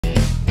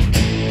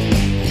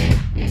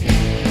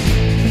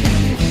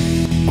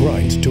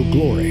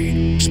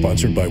Glory,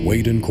 sponsored by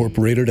Wade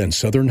Incorporated and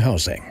Southern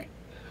Housing.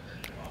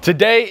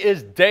 Today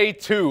is day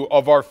 2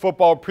 of our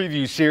football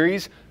preview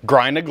series,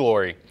 Grind to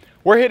Glory.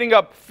 We're hitting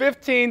up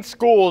 15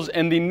 schools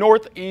in the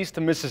Northeast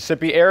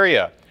Mississippi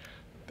area.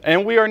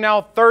 And we are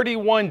now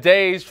 31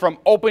 days from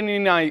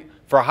opening night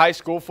for high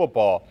school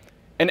football.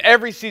 And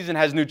every season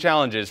has new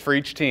challenges for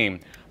each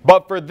team.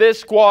 But for this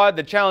squad,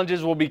 the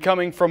challenges will be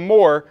coming from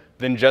more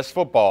than just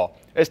football.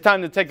 It's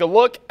time to take a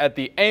look at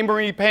the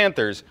Amory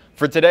Panthers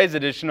for today's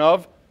edition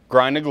of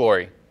Grind to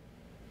Glory.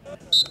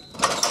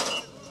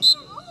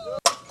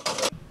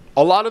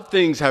 A lot of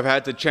things have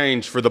had to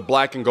change for the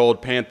Black and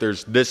Gold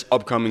Panthers this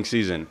upcoming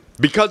season.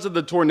 Because of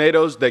the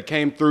tornadoes that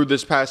came through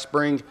this past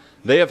spring,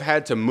 they have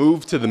had to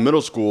move to the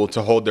middle school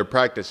to hold their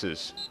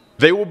practices.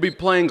 They will be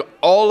playing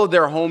all of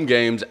their home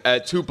games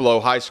at Tupelo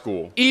High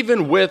School.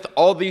 Even with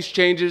all these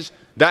changes,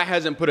 that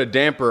hasn't put a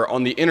damper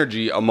on the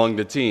energy among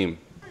the team.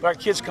 Our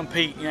kids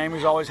compete.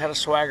 Amy's always had a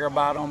swagger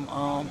about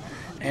them,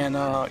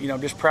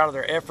 just proud of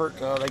their effort.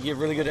 They give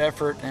really good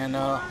effort, and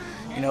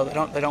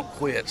they don't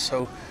quit.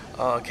 So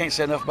can't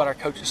say enough about our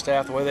coaching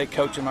staff, the way they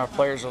coach them. Our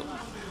players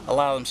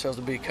allow themselves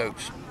to be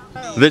coached.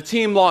 The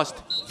team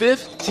lost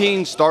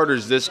 15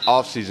 starters this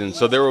offseason,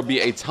 so there will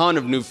be a ton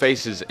of new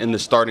faces in the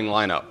starting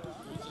lineup.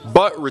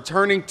 But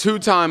returning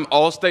two-time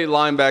All-State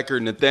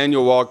linebacker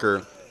Nathaniel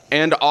Walker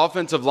and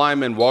offensive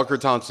lineman Walker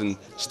Thompson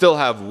still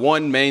have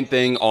one main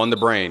thing on the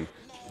brain: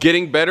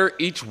 getting better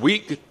each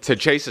week to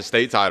chase a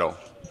state title.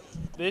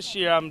 This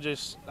year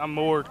I'm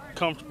more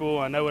comfortable.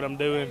 I know what I'm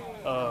doing.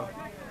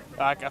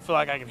 I feel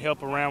like I can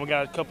help around. We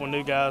got a couple of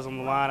new guys on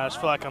the line. I just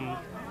feel like I'm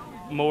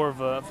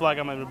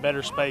in a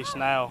better space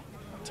now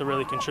to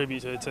really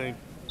contribute to the team.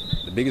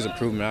 The biggest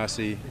improvement I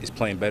see is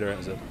playing better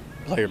as a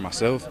player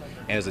myself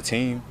and as a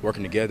team,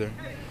 working together,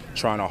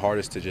 trying our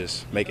hardest to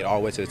just make it all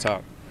the way to the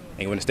top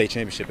and win a state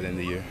championship at the end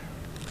of the year.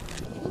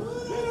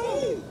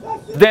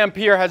 Dan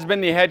Pierre has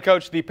been the head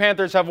coach. The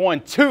Panthers have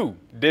won 2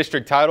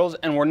 district titles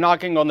and were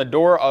knocking on the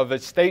door of a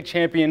state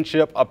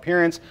championship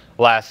appearance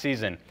last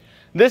season.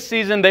 This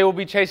season, they will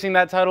be chasing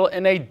that title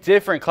in a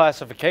different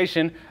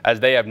classification as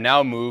they have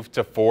now moved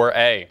to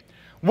 4A.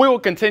 We will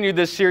continue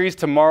this series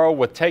tomorrow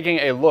with taking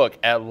a look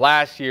at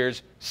last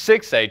year's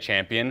 6A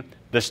champion,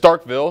 the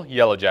Starkville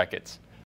Yellow Jackets.